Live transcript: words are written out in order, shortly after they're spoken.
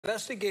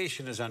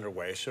Investigation is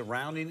underway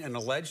surrounding an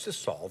alleged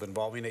assault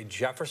involving a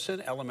Jefferson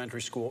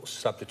Elementary School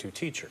substitute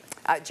teacher.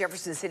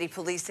 Jefferson City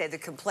Police say the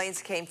complaints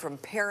came from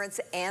parents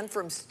and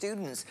from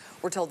students.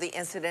 We're told the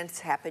incidents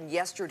happened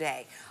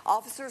yesterday.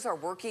 Officers are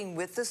working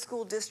with the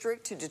school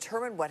district to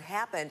determine what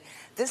happened.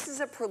 This is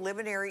a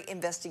preliminary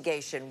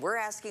investigation. We're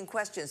asking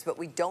questions, but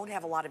we don't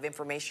have a lot of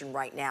information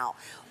right now.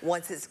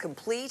 Once it's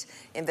complete,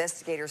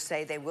 investigators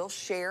say they will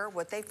share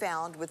what they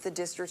found with the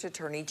District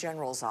Attorney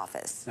General's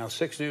office. Now,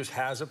 6 News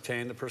has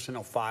obtained the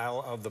personnel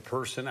file of the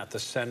person at the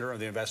center of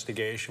the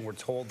investigation. We're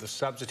told the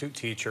substitute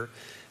teacher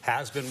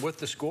has been with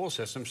the school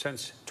system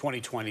since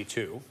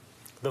 2022.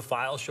 The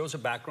file shows a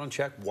background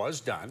check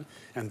was done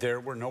and there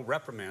were no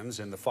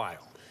reprimands in the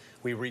file.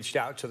 We reached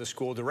out to the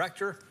school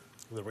director.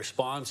 The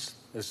response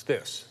is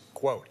this,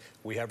 quote,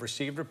 "We have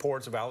received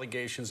reports of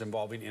allegations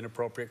involving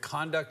inappropriate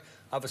conduct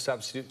of a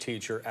substitute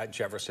teacher at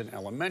Jefferson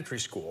Elementary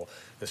School."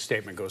 The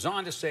statement goes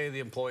on to say the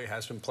employee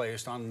has been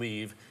placed on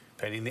leave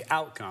pending the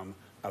outcome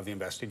of the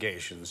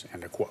investigations,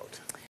 end of quote.